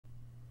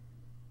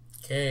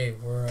Okay,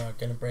 we're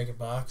gonna break a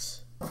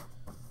box.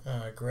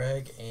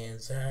 Greg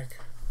and Zach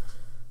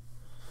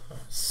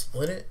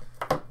split it.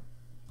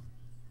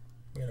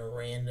 We're gonna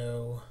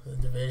rando the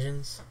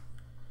divisions,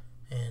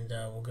 and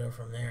we'll go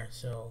from there.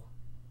 So,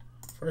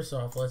 first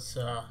off, let's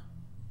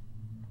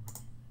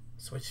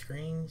switch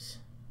screens.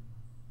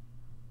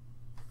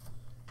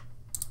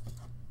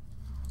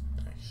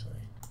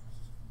 Actually,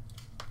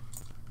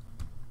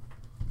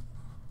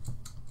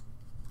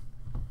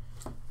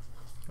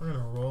 we're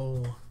gonna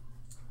roll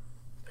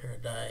a pair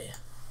of die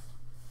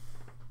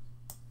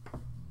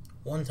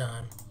one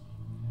time.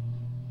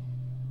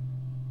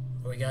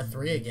 We got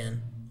 3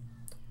 again.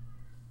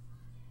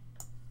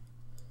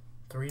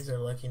 3's our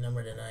lucky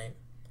number tonight.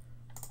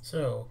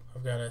 So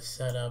I've got to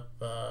set up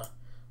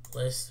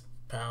list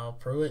Powell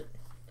Pruitt.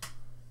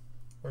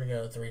 We're gonna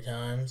go 3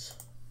 times.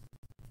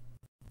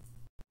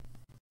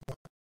 1,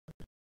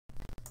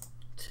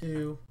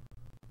 2,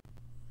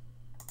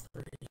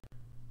 3.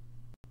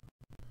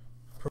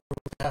 Pruitt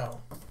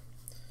Powell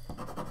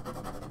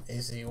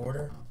is the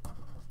order.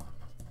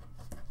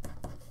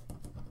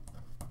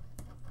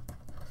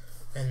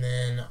 And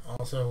then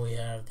also we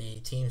have the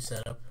team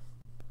setup.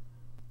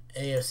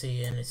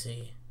 AFC,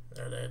 NFC,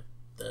 or the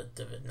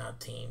not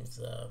teams,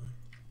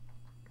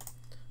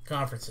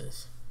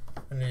 conferences.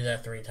 I'm gonna do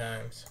that 3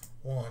 times.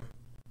 1,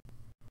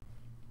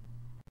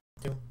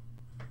 2,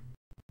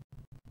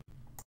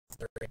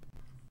 3.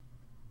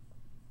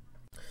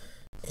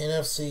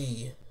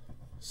 NFC.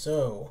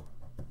 So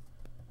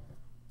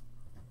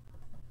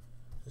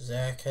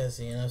Zach has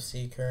the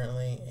NFC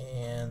currently,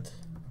 and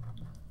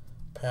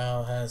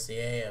Powell has the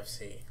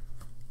AFC.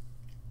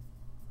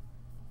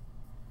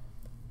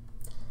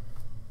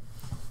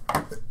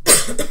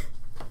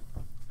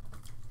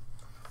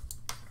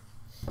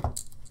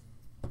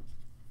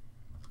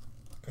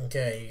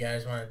 Okay, you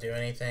guys want to do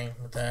anything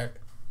with that?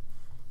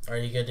 Are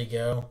you good to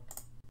go?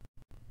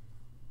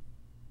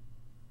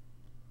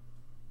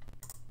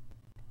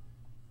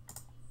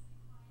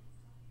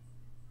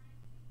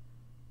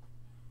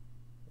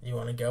 You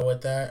want to go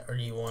with that, or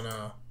do you want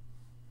to...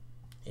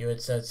 You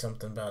had said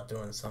something about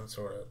doing some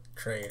sort of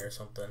trade or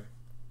something.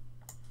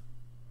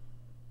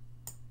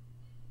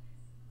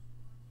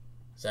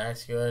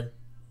 Zach's good.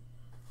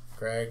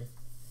 Greg?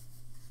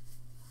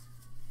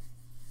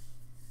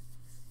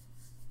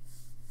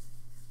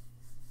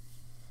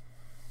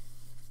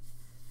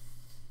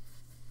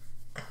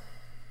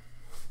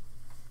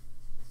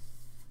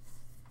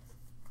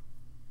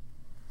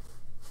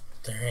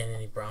 There ain't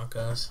any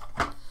Broncos.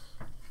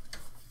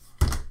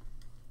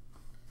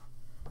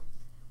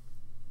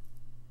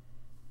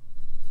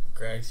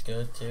 Greg's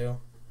good too.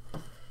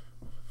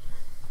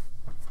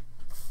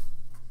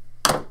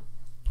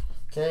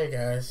 Okay,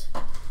 guys.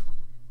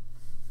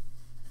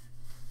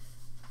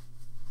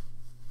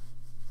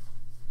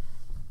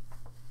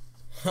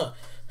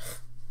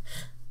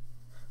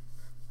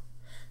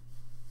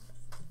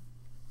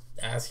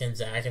 Asking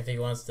Zach if he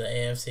wants the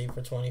AFC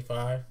for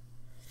 25.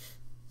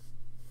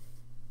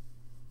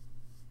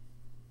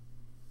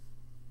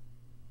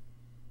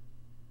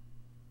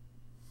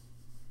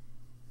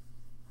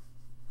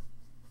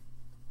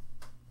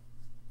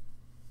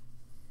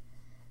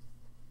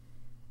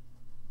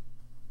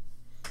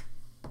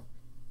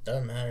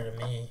 Doesn't matter to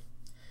me.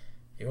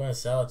 If you want to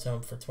sell it to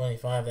him for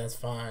 25, that's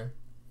fine.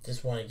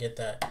 Just want to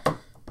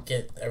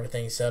get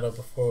everything settled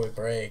before we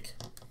break.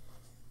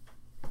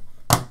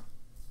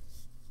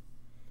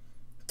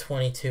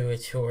 22,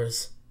 it's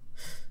yours.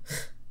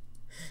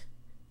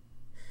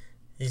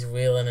 He's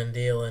wheeling and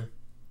dealing.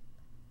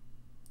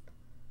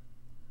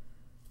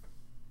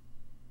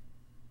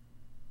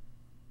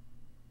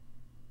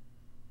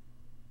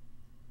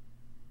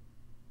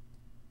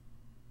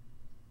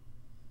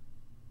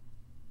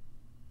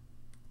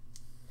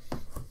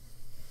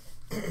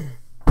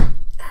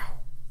 Ow.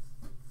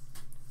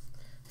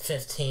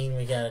 15,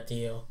 we got a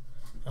deal.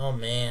 Oh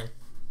man.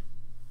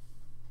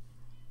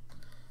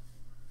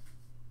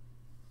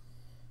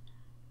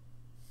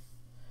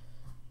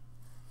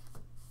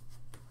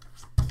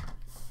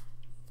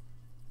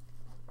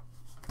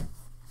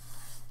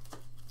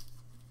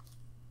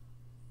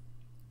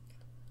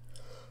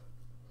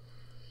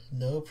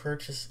 No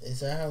purchase.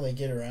 Is that how they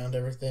get around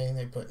everything?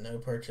 They put no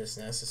purchase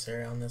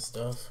necessary on this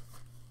stuff.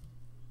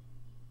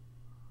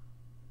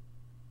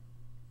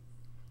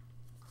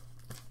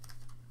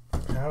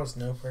 How is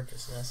no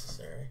purchase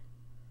necessary?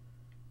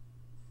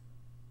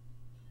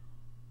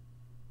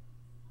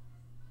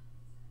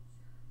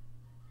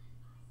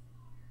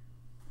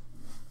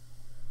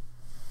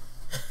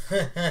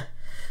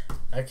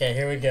 Okay,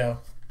 here we go.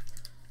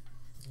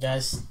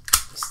 Guys,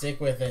 stick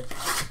with it.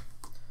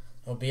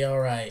 It'll be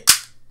alright.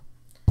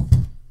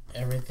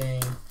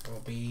 Everything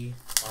will be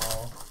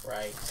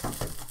alright.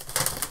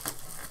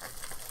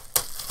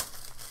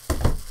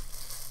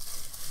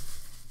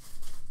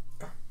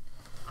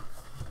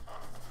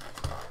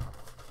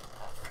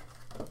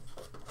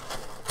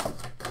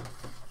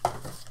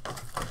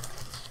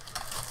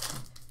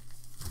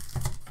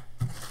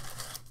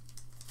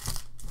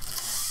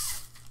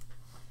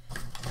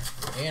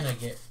 And I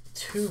get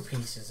 2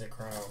 pieces of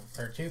chrome,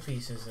 or 2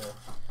 pieces of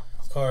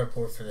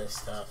cardboard for this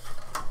stuff.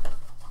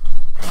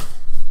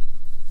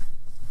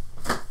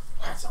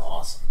 That's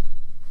awesome.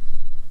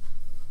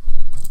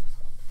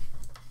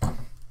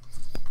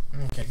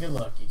 Okay, good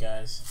luck, you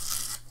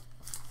guys.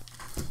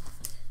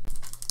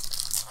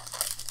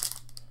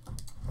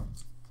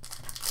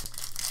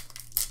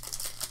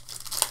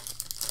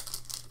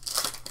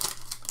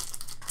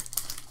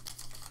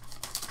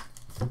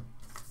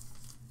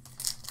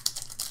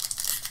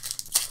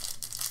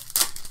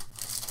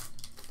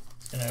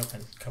 I'm gonna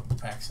open a couple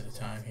packs at a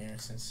time here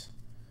since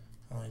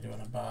I'm only doing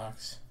a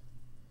box.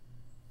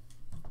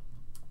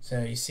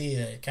 So you see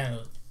that it kind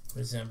of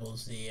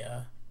resembles the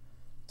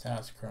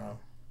Topps Chrome.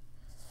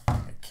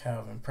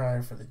 Calvin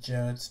Pryor for the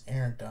Jets,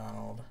 Aaron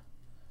Donald,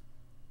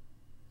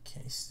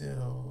 Kenny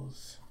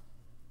Stills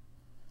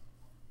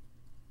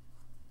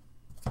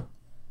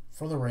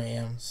for the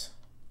Rams,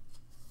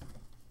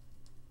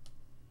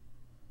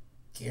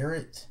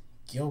 Garrett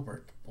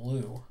Gilbert,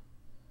 blue,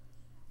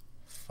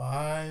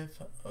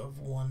 5 of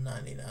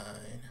 199.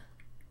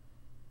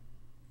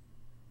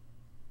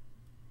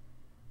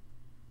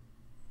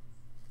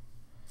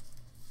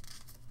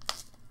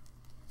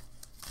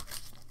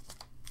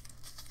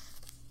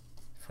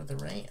 For the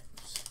Rams.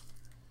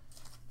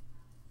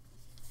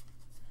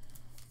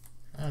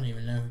 I don't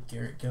even know who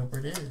Garrett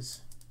Gilbert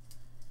is.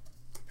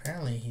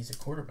 Apparently he's a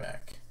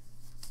quarterback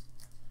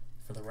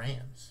for the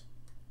Rams.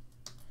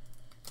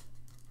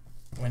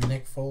 When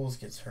Nick Foles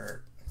gets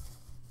hurt.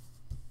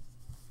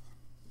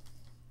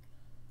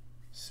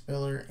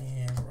 Spiller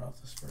and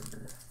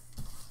Roethlisberger.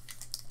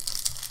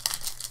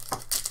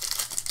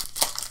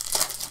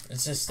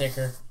 It's a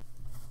sticker.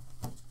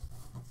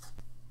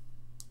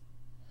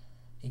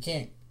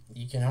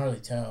 You can hardly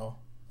tell,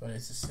 but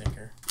it's a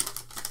sticker.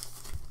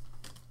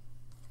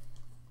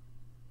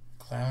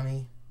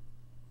 Clowney,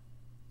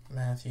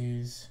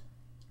 Matthews,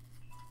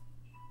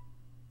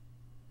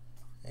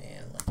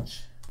 and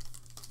Lynch.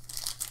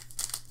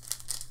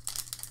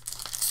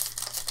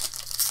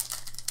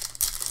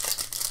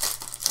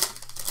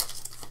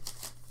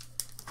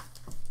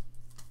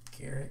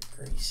 Garrett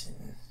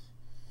Grayson.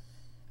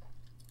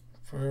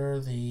 For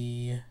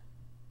the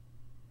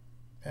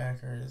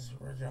Packers,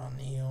 Rajon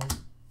Neal.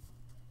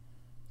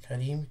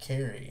 Kadeem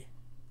Carey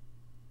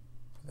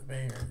for the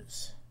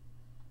Bears.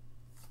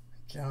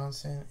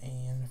 Johnson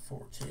and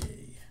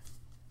Forte.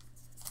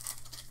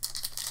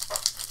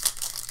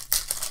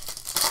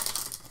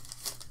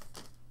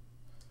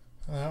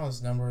 Oh, that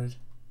one's numbered.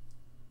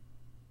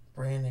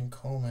 Brandon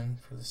Coleman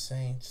for the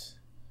Saints.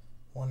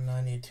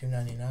 190 to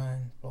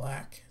 299.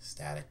 Black.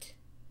 Static.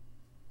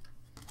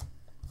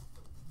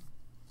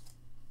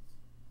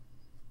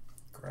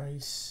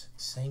 Grice,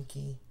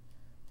 Sankey,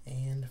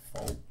 and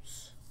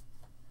Foles.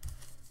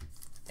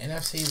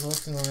 NFC's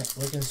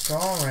looking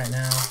strong right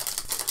now.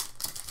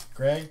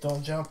 Greg,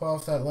 don't jump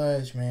off that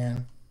ledge,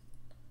 man.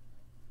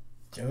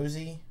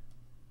 Josie,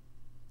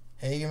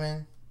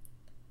 Hageman,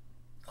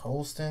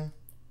 Colston,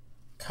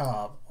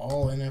 Cobb,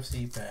 all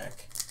NFC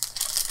pack.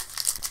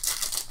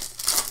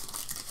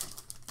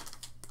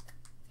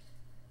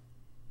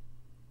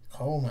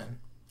 Coleman,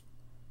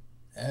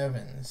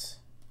 Evans,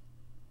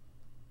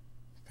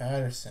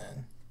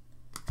 Patterson,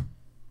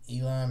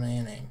 Eli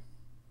Manning.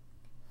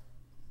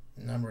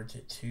 Numbered to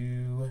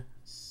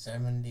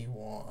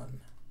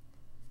 271.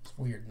 It's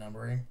weird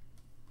numbering.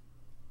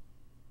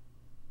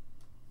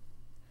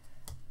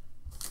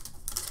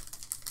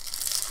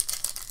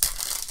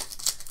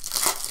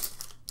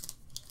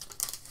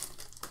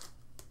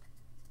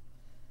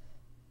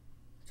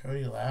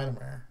 Cody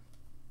Latimer,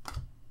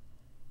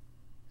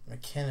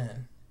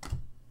 McKinnon,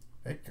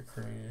 Victor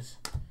Cruz,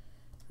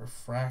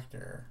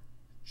 Refractor,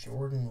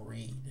 Jordan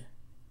Reed.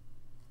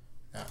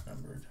 Not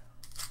numbered.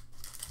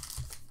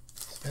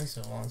 It's been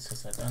so long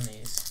since I've done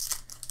these.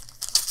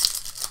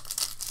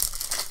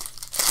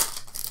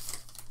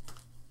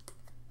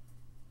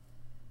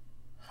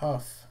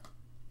 Huff,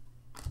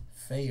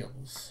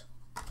 Fails,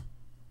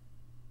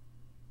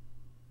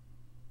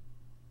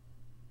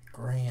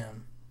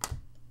 Graham,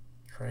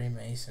 Trey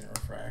Mason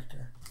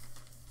Refractor.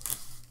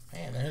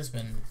 Man, there's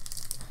been...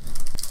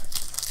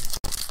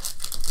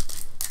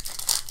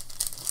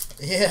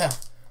 Yeah,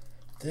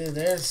 dude,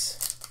 there's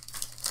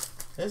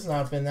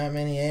not been that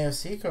many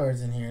AFC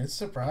cards in here. It's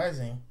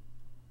surprising.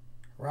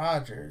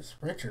 Rodgers,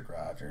 Richard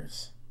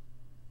Rodgers,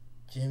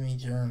 Jimmy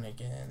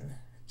Jernigan,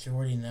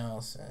 Jordy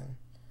Nelson,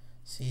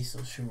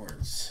 Cecil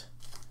Shorts.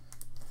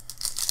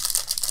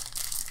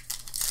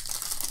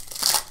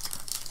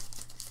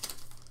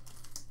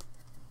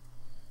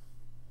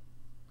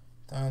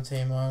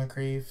 Dante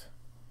Moncrief.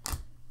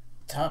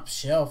 Top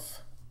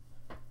Shelf.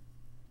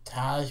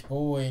 Taj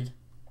Boyd.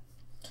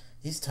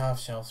 These Top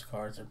Shelf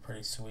cards are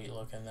pretty sweet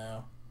looking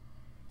though.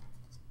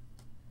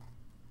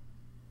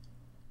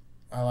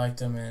 I liked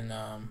them in,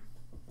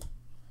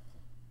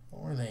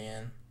 what were they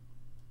in?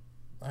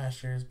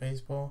 Last year's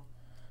baseball?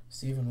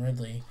 Stephen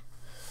Ridley.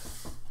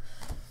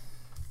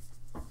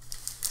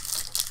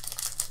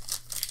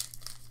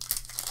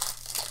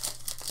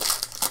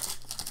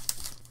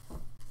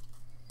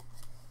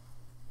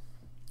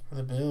 For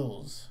the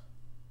Bills,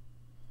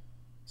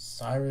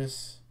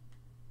 Cyrus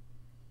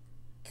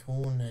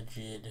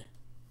Kunajid.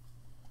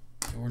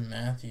 Jordan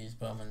Matthews,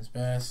 Bowman's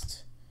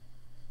best.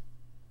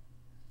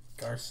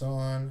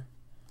 Garcon,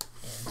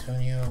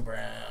 Antonio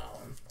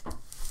Brown.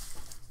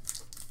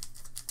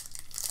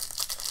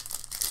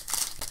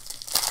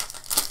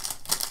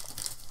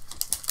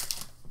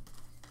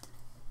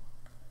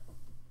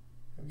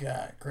 We've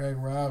got Greg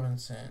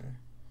Robinson,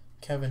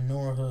 Kevin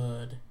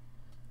Norwood,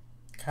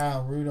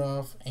 Kyle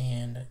Rudolph,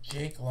 and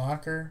Jake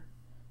Locker.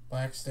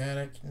 Black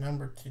Static,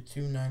 number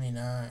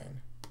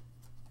 299.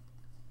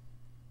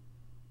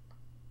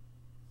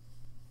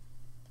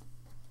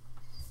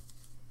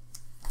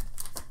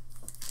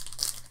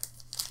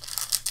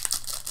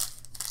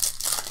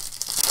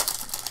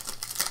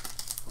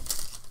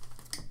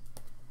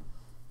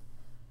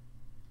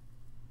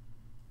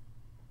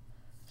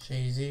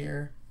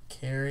 Shazier,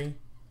 Carey,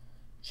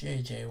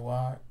 J.J.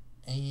 Watt,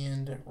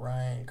 and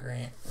Ryan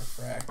Grant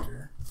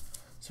refractor.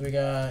 So we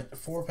got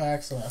 4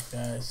 packs left,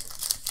 guys.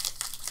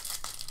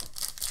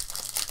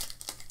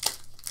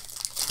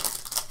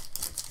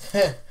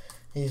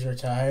 He's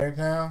retired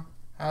now?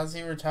 How's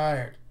he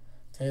retired?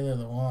 Taylor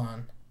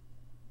Lewan,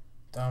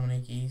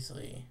 Dominique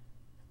Easley,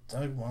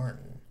 Doug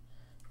Martin,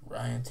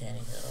 Ryan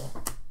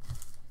Tannehill.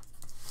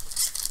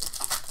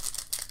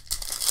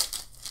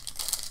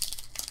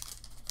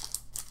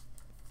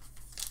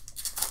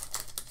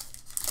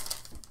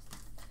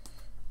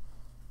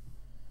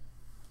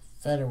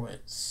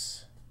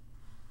 Federwitz,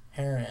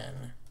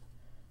 Heron,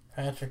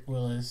 Patrick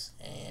Willis,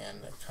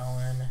 and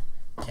Colin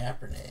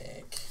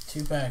Kaepernick.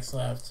 2 packs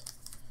left.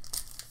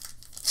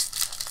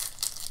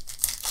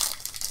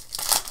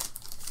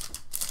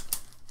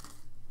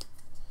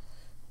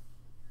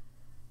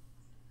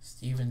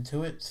 Stephen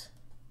Tuitt,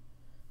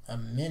 a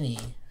mini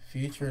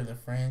future of the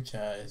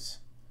franchise,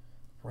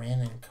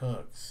 Brandon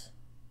Cooks.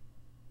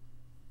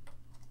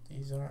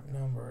 These aren't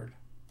numbered.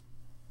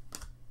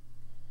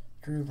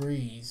 Drew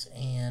Brees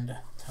and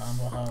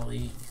Tamba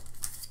Hali.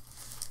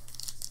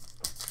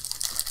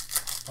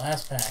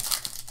 Last pack.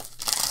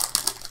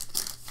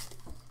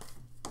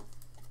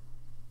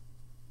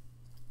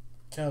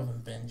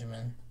 Kelvin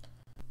Benjamin.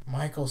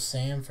 Michael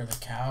Sam for the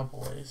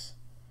Cowboys.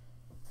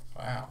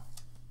 Wow.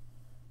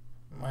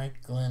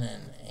 Mike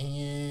Glennon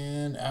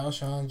and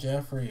Alshon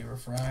Jeffrey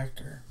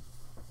refractor.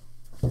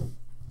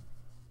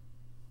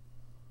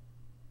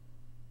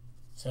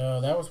 So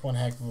that was one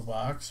heck of a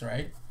box,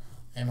 right?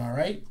 Am I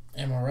right?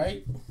 Am I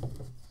right?